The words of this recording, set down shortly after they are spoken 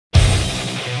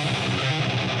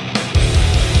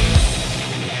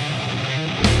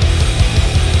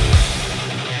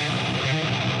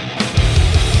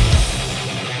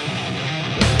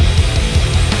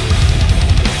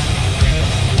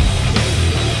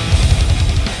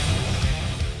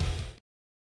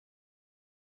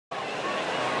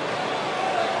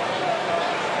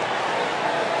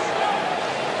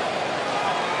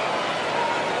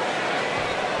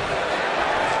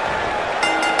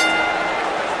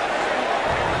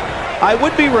I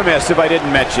would be remiss if I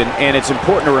didn't mention, and it's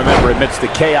important to remember amidst the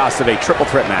chaos of a triple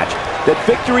threat match, that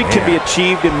victory can be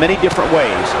achieved in many different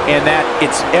ways, and that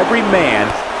it's every man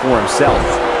for himself.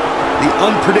 The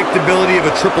unpredictability of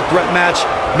a triple threat match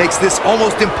makes this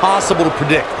almost impossible to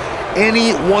predict.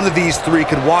 Any one of these three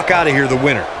could walk out of here the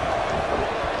winner.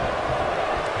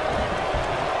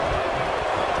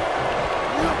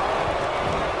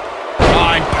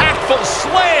 Impactful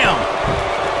slam!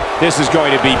 This is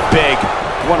going to be big,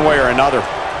 one way or another.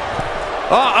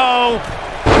 Uh-oh!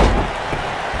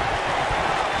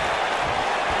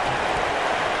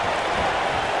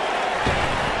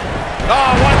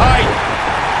 Oh, what height!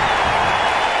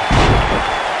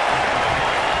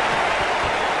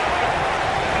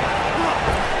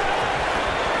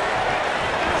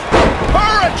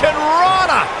 Hurricane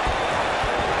Rana!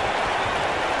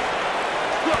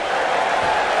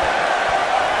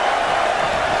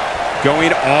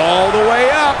 Going all the way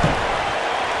up.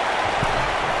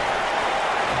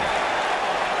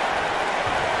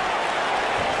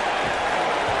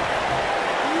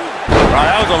 Wow,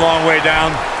 that was a long way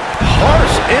down.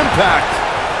 Harsh impact.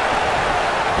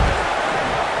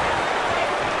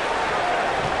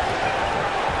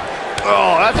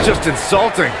 Oh, that's just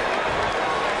insulting.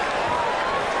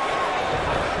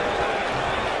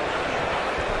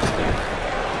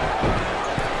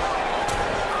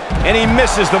 And he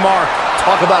misses the mark.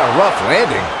 Talk about a rough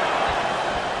landing.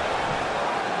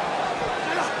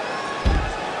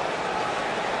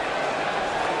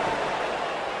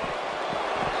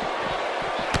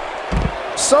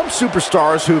 Some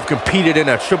superstars who've competed in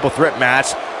a triple threat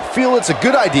match feel it's a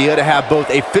good idea to have both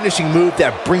a finishing move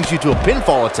that brings you to a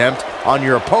pinfall attempt on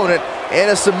your opponent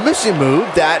and a submission move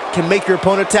that can make your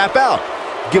opponent tap out.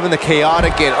 Given the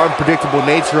chaotic and unpredictable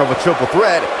nature of a triple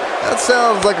threat, that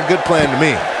sounds like a good plan to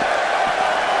me.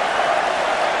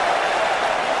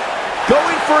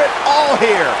 Going for it all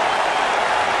here.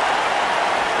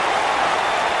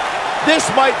 This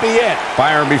might be it.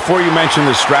 Byron, before you mention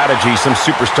the strategy some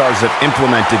superstars have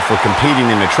implemented for competing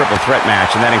in a triple threat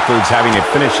match, and that includes having a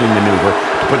finishing maneuver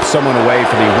to put someone away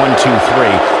for the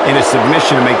 1-2-3 in a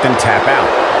submission to make them tap out.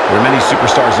 There are many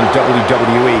superstars in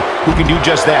WWE who can do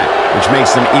just that, which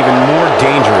makes them even more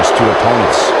dangerous to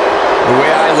opponents. The way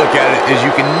I look at it is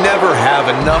you can never have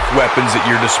enough weapons at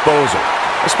your disposal,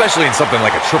 especially in something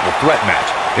like a triple threat match.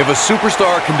 If a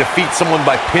superstar can defeat someone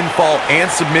by pinfall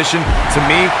and submission, to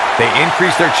me, they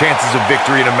increase their chances of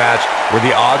victory in a match where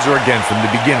the odds are against them to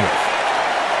begin with.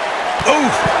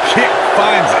 Oof! Kick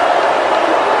finds it.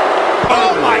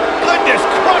 Oh my goodness,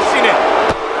 crushing it!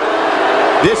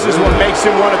 This is what makes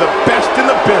him one of the best in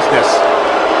the business.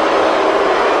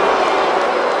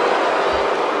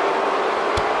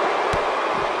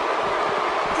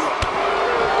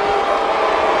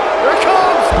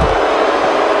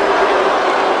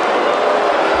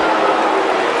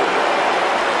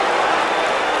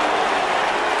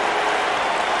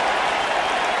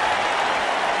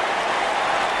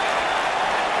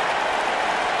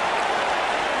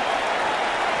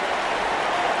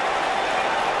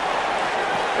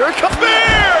 Here it comes,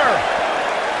 Bear!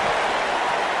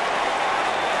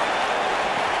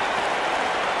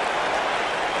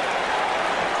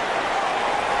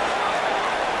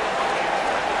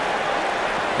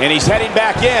 And he's heading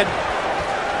back in.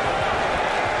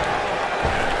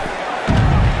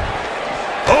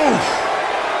 Oof!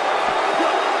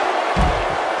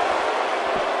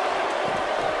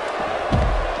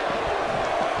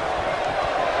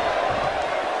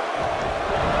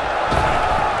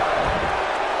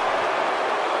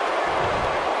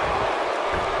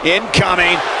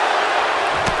 Incoming.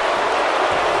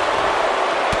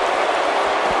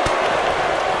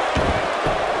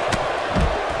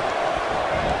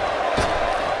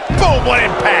 Boom, what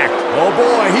impact. Oh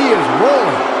boy, he is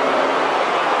rolling.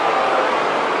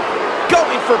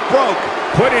 Going for broke.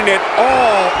 Putting it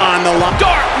all on the line.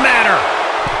 Dark matter.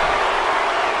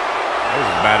 That was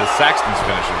as bad as Saxton's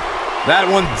finishing. That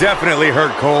one definitely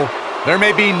hurt, Cole. There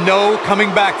may be no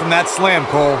coming back from that slam,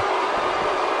 Cole.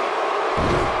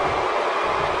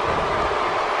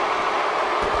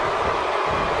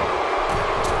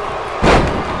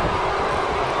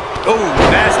 Oh,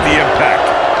 nasty impact.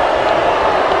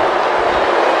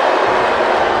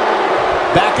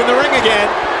 Back in the ring again.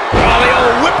 Oh, the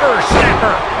old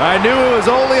whippersnapper. I knew it was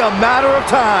only a matter of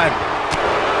time.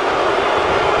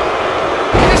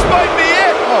 This might be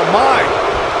it. Oh, my.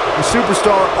 The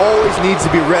superstar always needs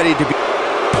to be ready to be... 2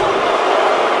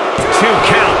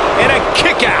 count and a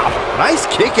kick out. Nice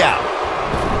kick out.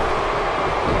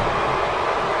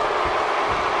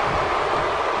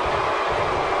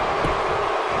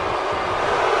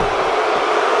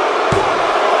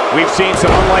 We've seen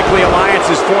some unlikely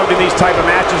alliances formed in these type of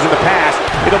matches in the past.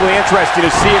 It'll be interesting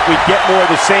to see if we get more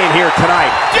of the same here tonight.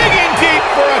 Digging deep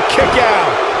for a kick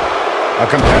out. A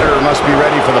competitor must be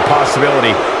ready for the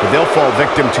possibility that they'll fall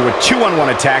victim to a 2-on-1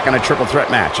 attack on a triple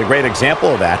threat match. A great example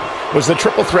of that was the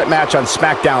triple threat match on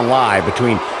SmackDown Live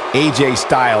between AJ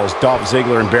Styles, Dolph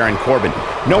Ziggler, and Baron Corbin.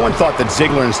 No one thought that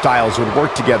Ziggler and Styles would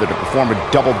work together to perform a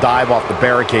double dive off the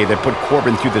barricade that put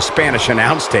Corbin through the Spanish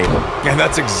announce table. And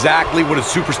that's exactly what a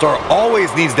superstar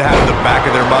always needs to have in the back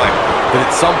of their mind, that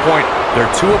at some point their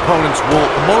two opponents will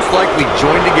most likely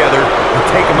join together and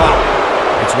take them out.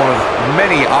 It's one of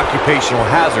many occupational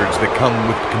hazards that come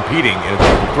with competing in a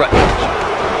triple threat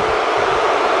match.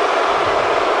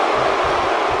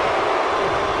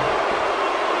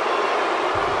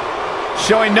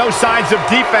 Showing no signs of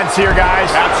defense here,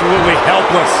 guys. Absolutely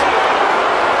helpless.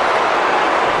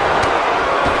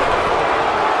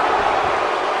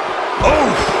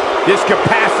 Oof! This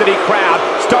capacity crowd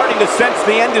starting to sense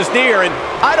the end is near, and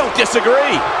I don't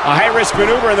disagree. A high-risk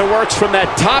maneuver in the works from that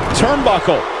top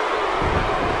turnbuckle.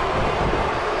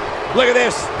 Look at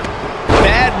this.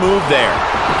 Bad move there.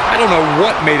 I don't know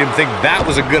what made him think that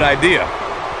was a good idea.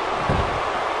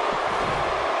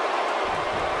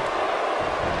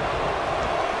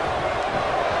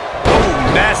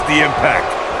 Nasty impact.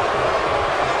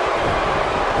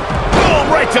 Boom,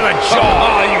 right to the jaw.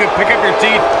 Oh, you can pick up your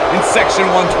teeth in section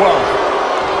 112.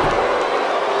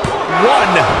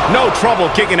 No trouble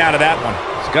kicking out of that one.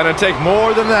 It's gonna take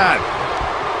more than that.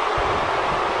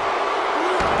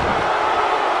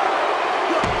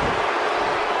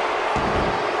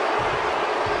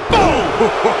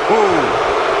 Boom!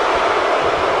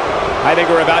 I think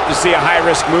we're about to see a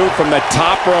high-risk move from the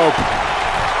top rope.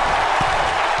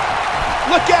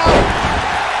 Look out!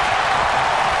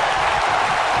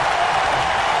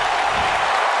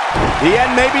 The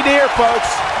end may be near, folks.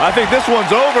 I think this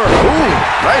one's over. Ooh,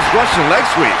 nice Russian leg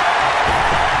sweep.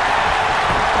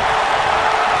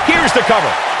 Here's the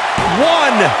cover.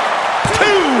 1, 2.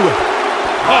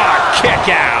 Oh, kick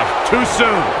out. Too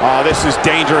soon. Oh, this is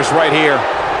dangerous right here.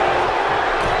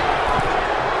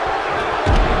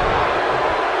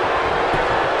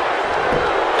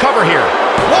 Cover here. 1.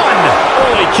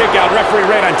 Early kick out. Referee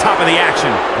right on top of the action.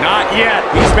 Not yet.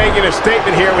 He's making a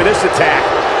statement here with this attack.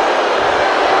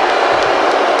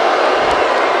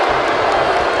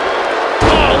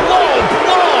 Oh, low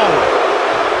blow.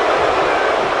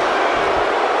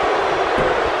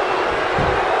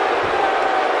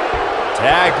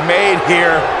 Tag made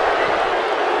here.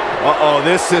 Uh-oh,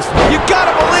 this is... You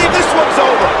gotta believe this one's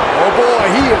over. Oh, boy,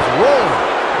 he is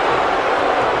rolling.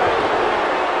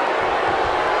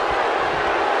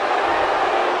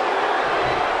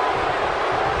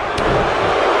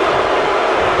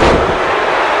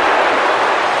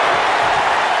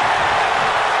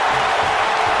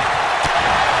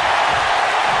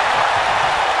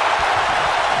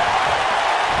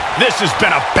 This has been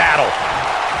a battle.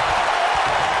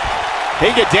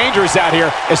 They get dangerous out here,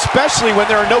 especially when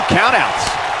there are no countouts.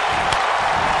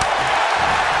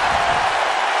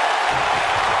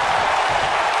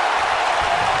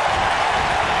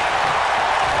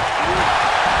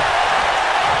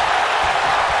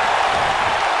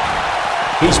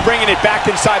 He's bringing it back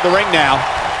inside the ring now.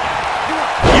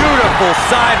 Beautiful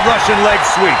side Russian leg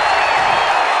sweep.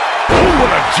 Ooh, what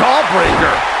a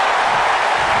jawbreaker.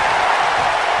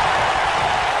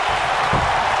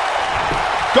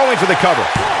 Going for the cover.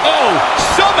 Oh,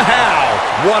 somehow.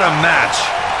 What a match.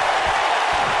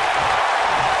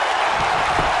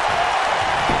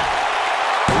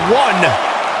 One,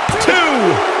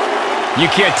 two. You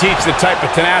can't teach the type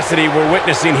of tenacity we're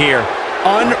witnessing here.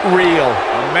 Unreal.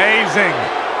 Amazing.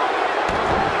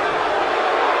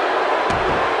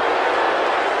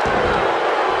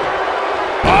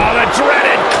 Oh, the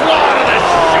dreaded claw to the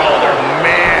shoulder,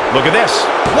 man. Look at this.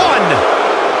 1,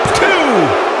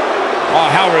 2. Oh,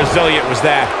 how resilient was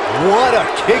that? What a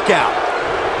kick out.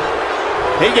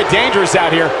 They get dangerous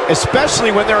out here,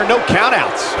 especially when there are no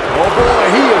countouts. Oh, boy,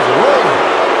 he is rolling.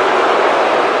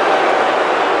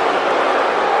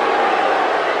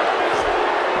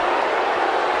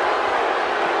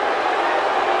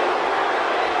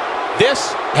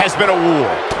 This has been a war.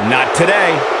 Not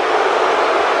today.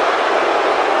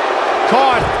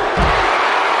 Caught.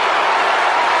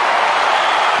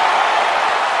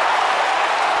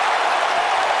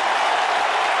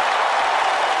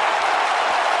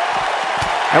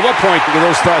 At what point do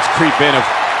those thoughts creep in of,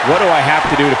 what do I have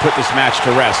to do to put this match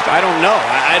to rest? I don't know.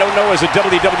 I don't know as a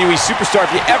WWE superstar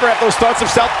if you ever have those thoughts of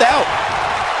self-doubt.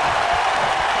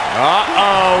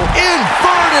 Uh-oh.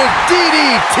 Inverted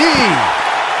DDT.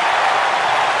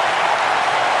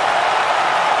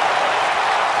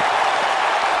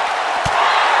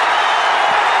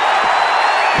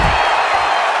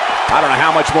 I don't know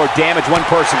how much more damage one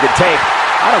person could take.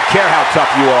 I don't care how tough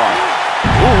you are.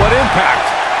 Ooh, what impact.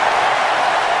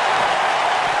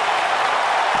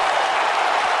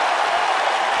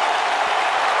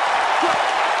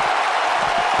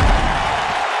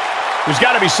 There's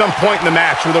got to be some point in the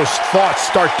match where those thoughts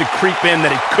start to creep in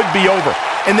that it could be over.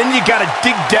 And then you got to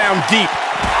dig down deep.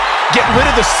 Get rid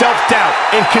of the self-doubt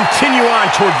and continue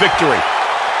on toward victory.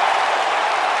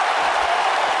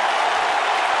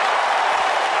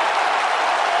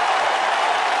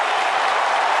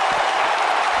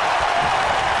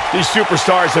 These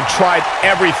superstars have tried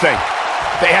everything.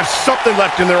 They have something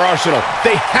left in their arsenal.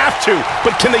 They have to,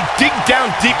 but can they dig down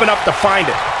deep enough to find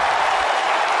it?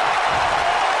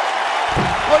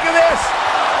 Look at this!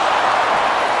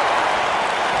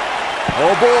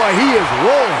 Oh boy, he is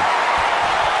rolling.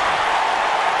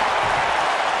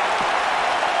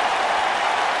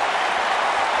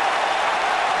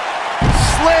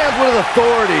 Slammed with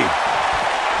authority.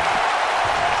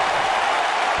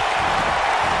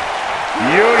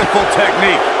 Beautiful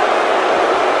technique.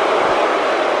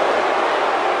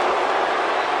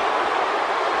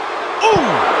 Ooh!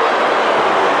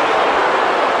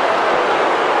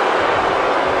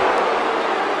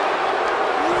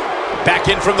 Back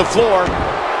in from the floor.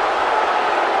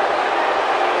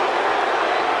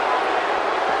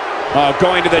 Oh,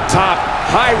 going to the top.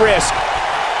 High risk.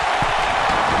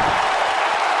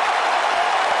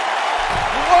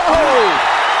 Whoa!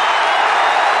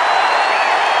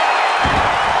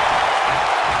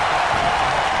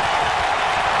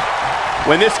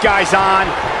 When this guy's on,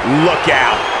 look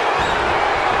out.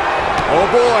 Oh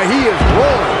boy, he is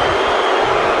rolling.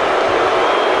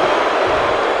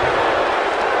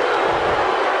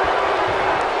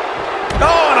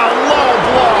 Oh, and a low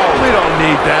blow. We don't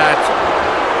need that.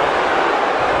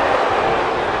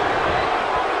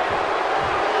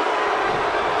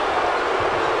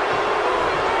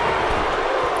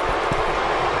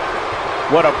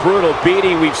 What a brutal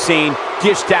beating we've seen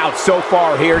dished out so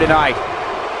far here tonight.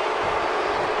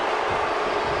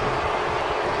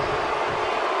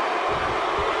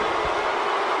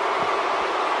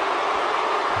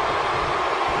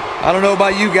 I don't know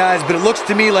about you guys, but it looks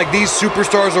to me like these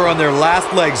superstars are on their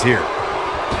last legs here.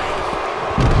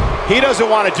 He doesn't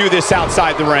want to do this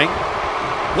outside the ring.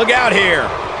 Look out here.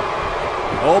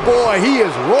 Oh boy, he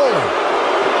is rolling.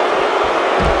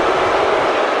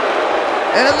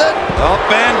 And then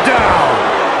up and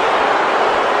down.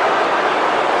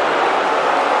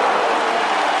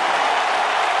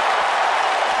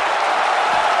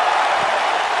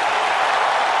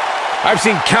 I've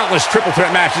seen countless triple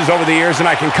threat matches over the years, and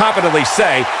I can confidently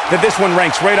say that this one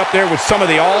ranks right up there with some of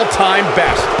the all-time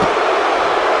best.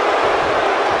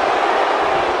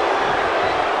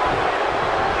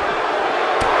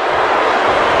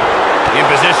 In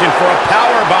position for a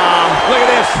power bomb. Look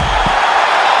at this.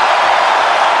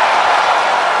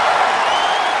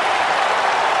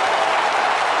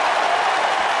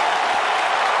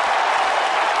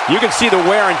 You can see the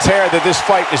wear and tear that this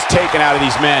fight has taken out of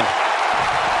these men.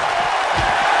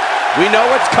 We know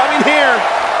what's coming here.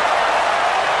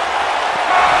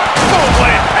 Oh,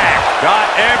 what impact. Got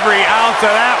every ounce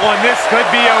of that one. This could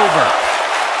be over.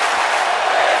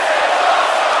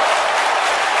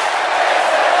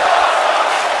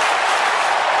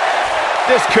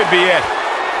 This could be it.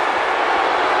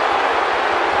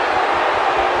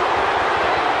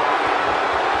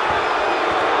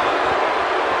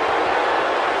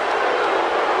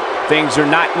 Things are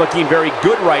not looking very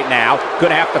good right now.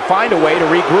 Going to have to find a way to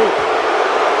regroup.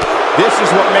 This is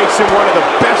what makes him one of the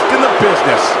best in the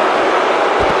business.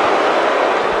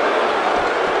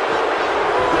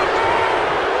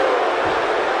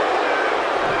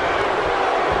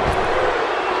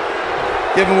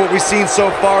 Given what we've seen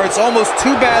so far, it's almost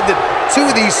too bad that two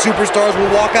of these superstars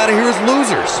will walk out of here as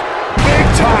losers. Big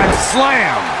time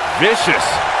slam. Vicious.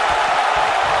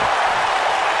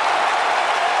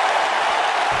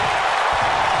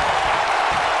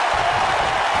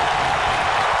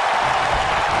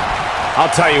 I'll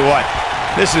tell you what,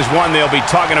 this is one they'll be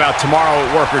talking about tomorrow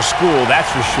at work or school, that's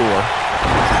for sure.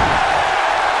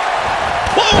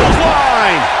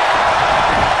 Clothesline!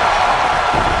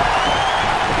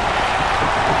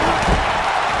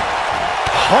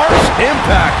 Harsh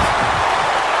impact.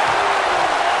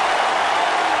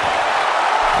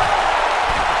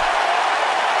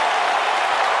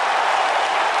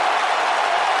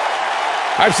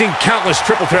 I've seen countless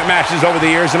triple threat matches over the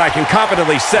years, and I can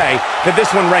confidently say that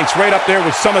this one ranks right up there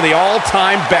with some of the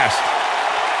all-time best.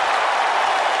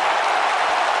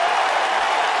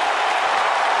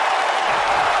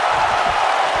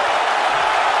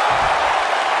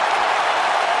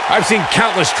 I've seen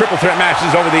countless triple threat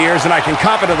matches over the years, and I can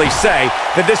confidently say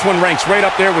that this one ranks right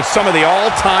up there with some of the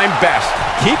all-time best.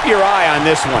 Keep your eye on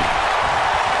this one.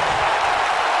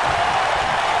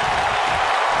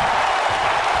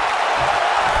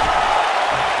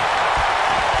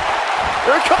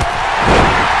 Here it comes.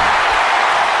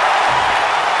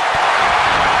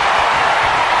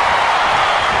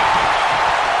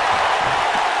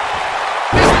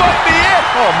 This might be it.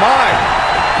 Oh, my.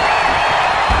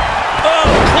 Oh,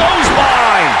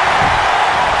 clothesline.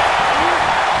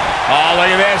 Oh,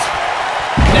 look at this.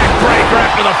 Neck breaker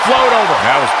after the float over.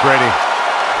 That was pretty.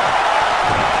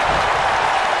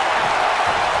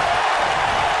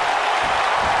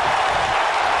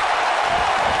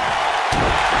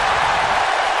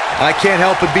 I can't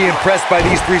help but be impressed by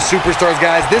these three superstars,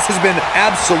 guys. This has been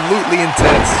absolutely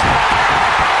intense.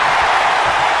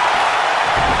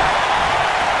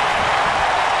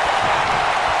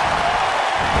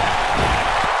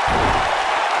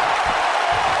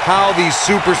 How these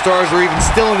superstars are even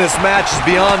still in this match is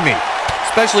beyond me,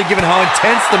 especially given how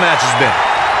intense the match has been.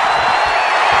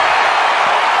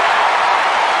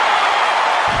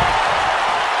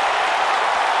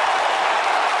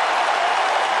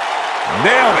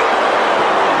 Nailed it.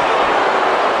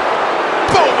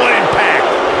 Boom, what impact.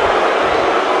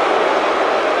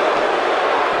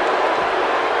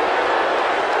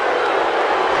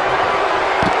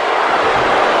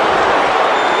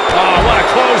 Oh, what a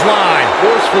clothesline.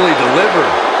 Forcefully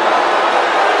delivered.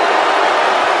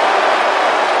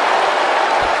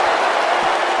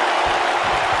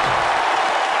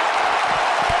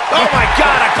 Oh, my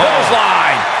God, a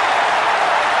clothesline.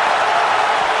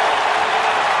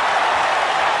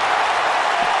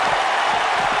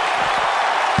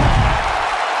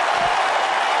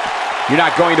 You're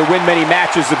not going to win many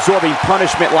matches absorbing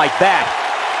punishment like that.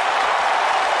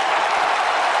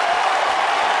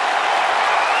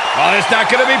 Oh, it's not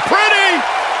going to be pretty.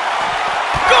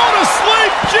 Go to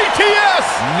sleep, GTS.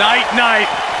 Night,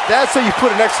 night. That's how you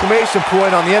put an exclamation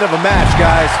point on the end of a match,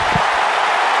 guys.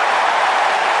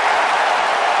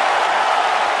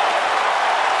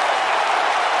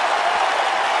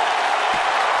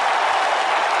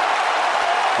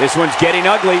 This one's getting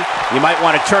ugly. You might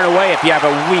want to turn away if you have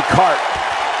a weak heart.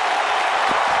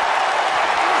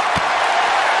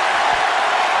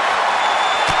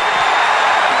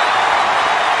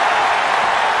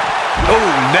 Oh,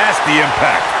 nasty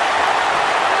impact.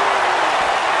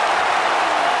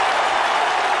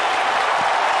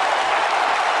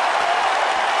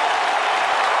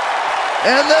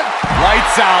 And then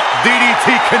Lights out.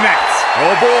 DDT connects.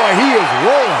 oh boy, he is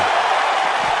rolling.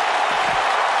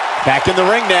 Back in the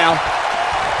ring now.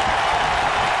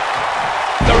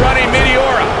 The running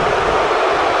Meteora.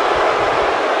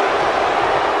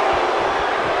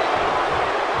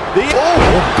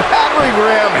 Battering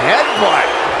ram headbutt.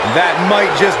 That might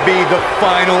just be the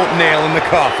final nail in the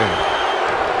coffin.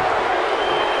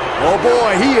 Oh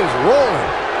boy, he is rolling.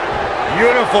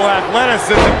 Beautiful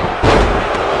athleticism.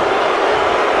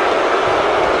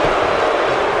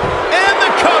 And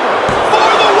the cover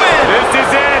for the win. This is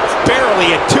it.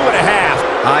 Barely at 2.5.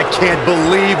 I can't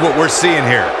believe what we're seeing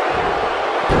here.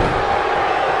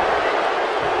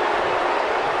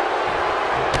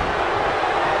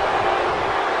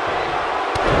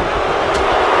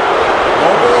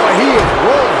 Oh boy, he is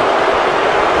rolling.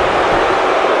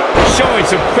 Showing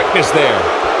some quickness there.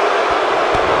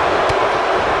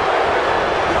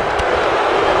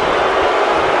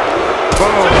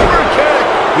 Boom. Super kick.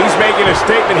 He's making a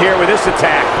statement here with this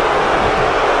attack.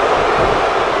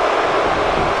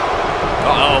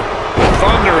 Uh-oh.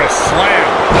 Thunderous slam.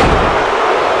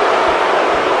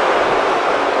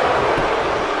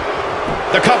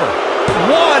 The cover.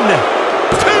 1,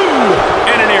 2,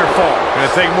 and an air fall.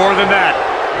 Gonna take more than that.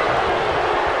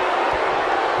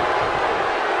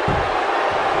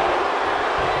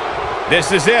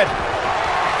 This is it.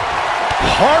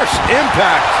 Harsh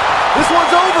impact. This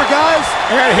one's over, guys.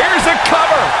 And here's the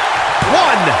cover.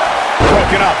 1.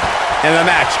 Broken up. And the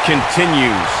match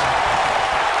continues.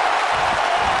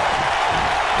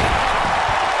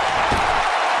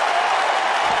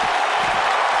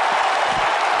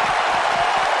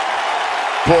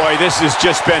 Boy, this has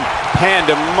just been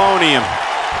pandemonium.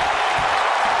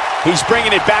 He's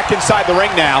bringing it back inside the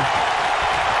ring now.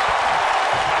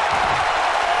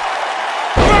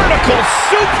 Vertical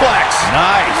suplex.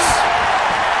 Nice.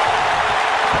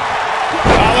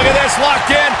 Oh, look at this.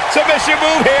 Locked in. Submission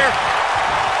move here.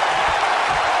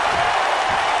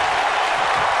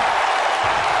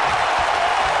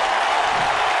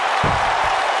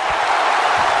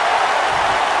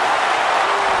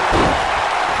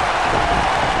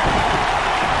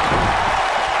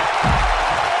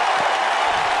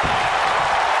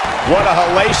 What a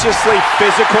hellaciously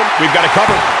physical. We've got it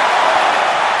covered.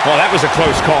 Well, that was a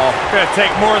close call. Gonna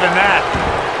take more than that.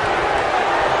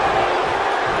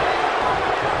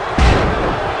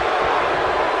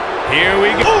 Here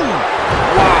we go. Ooh.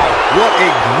 Wow, what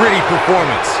a gritty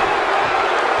performance.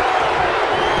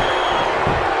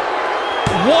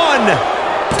 1,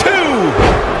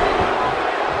 2.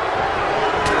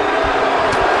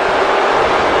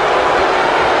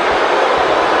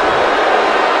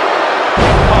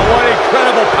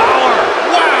 Incredible power.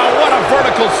 Wow, what a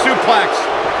vertical suplex.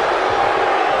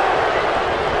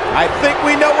 I think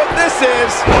we know what this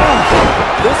is.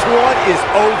 This one is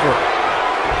over.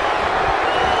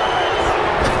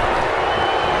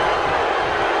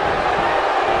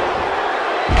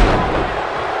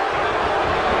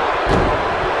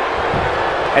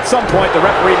 At some point, the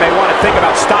referee may want to think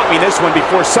about stopping this one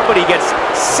before somebody gets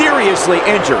seriously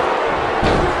injured.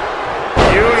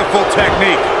 Beautiful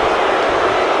technique.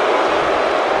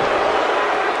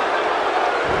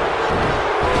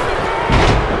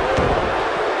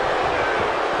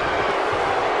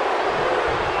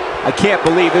 I can't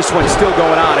believe this one's still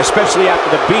going on, especially after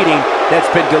the beating that's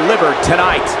been delivered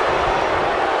tonight.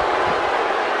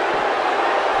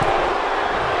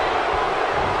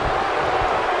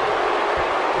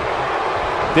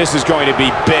 This is going to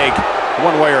be big,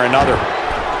 one way or another.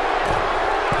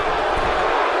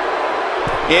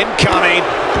 Incoming.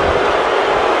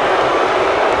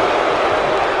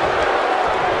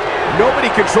 Nobody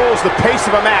controls the pace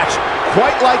of a match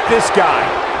quite like this guy.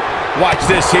 Watch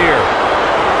this here.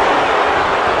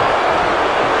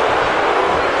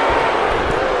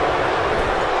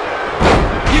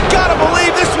 Gotta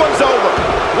believe this one's over.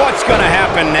 What's gonna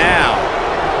happen now?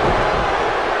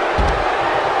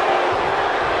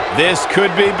 This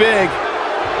could be big.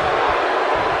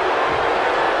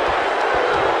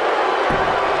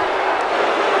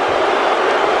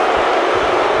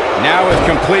 Now with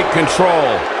complete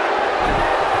control.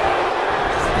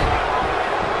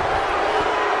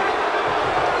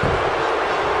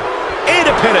 And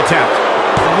a pin attempt.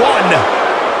 1,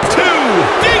 2,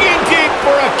 digging deep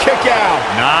for a kick out.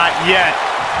 Not yet.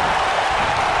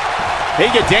 They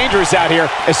get dangerous out here,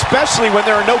 especially when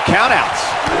there are no countouts.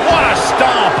 What a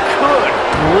stomp. Good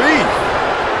grief.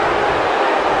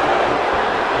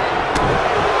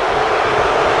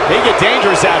 They get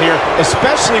dangerous out here,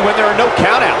 especially when there are no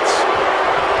countouts.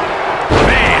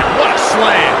 Man, what a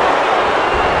slam.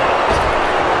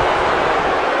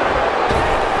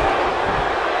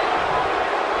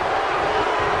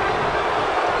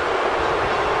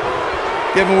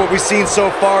 Given what we've seen so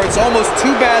far, it's almost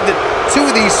too bad that two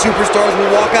of these superstars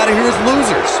will walk out of here as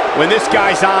losers. When this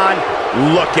guy's on,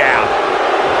 look out.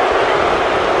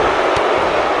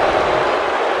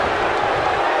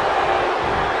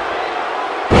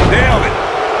 Nailed it.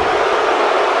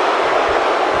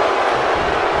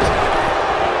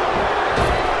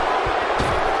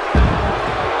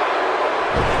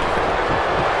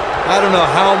 I don't know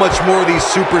how much more these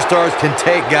superstars can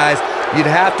take, guys. You'd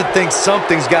have to think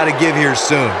something's got to give here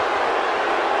soon.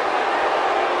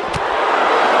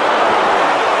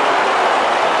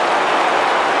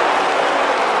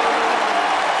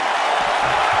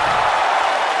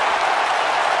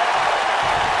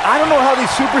 I don't know how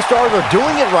these superstars are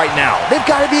doing it right now. They've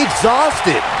got to be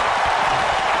exhausted.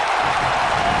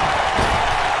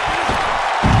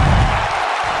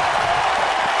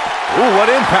 Ooh, what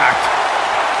impact.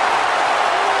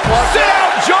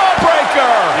 Sit-out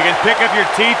jawbreaker! You can pick up your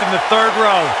teeth in the third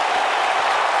row.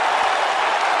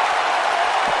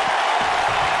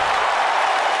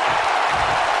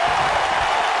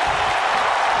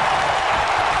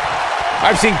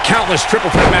 I've seen countless triple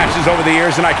threat matches over the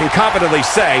years, and I can confidently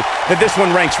say that this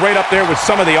one ranks right up there with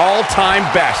some of the all-time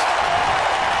best.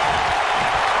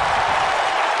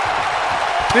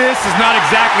 This is not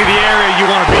exactly the area you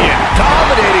want to be in.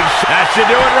 Dominating. That should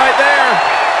do it right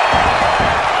there.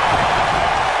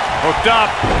 Hooked up.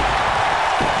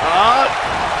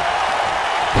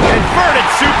 Inverted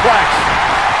suplex.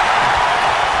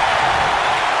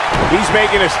 He's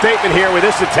making a statement here with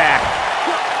this attack.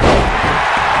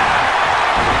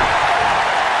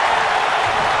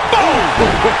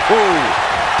 Boom!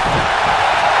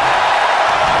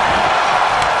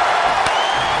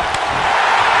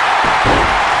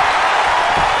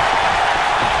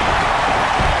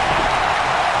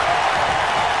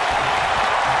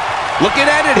 Looking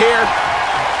at it here.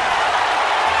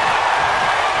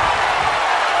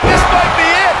 This might be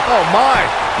it. Oh, my.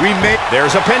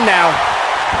 There's a pin now.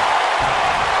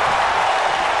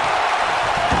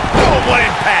 Oh, what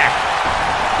impact.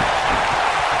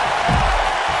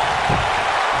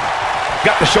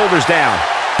 Got the shoulders down.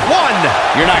 one.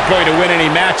 You're not going to win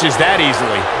any matches that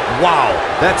easily. Wow,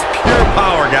 that's pure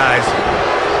power, guys.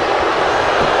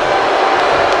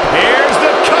 Here's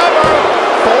the cover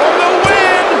for the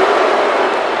win.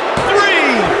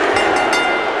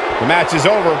 3. The match is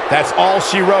over. That's all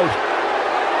she wrote.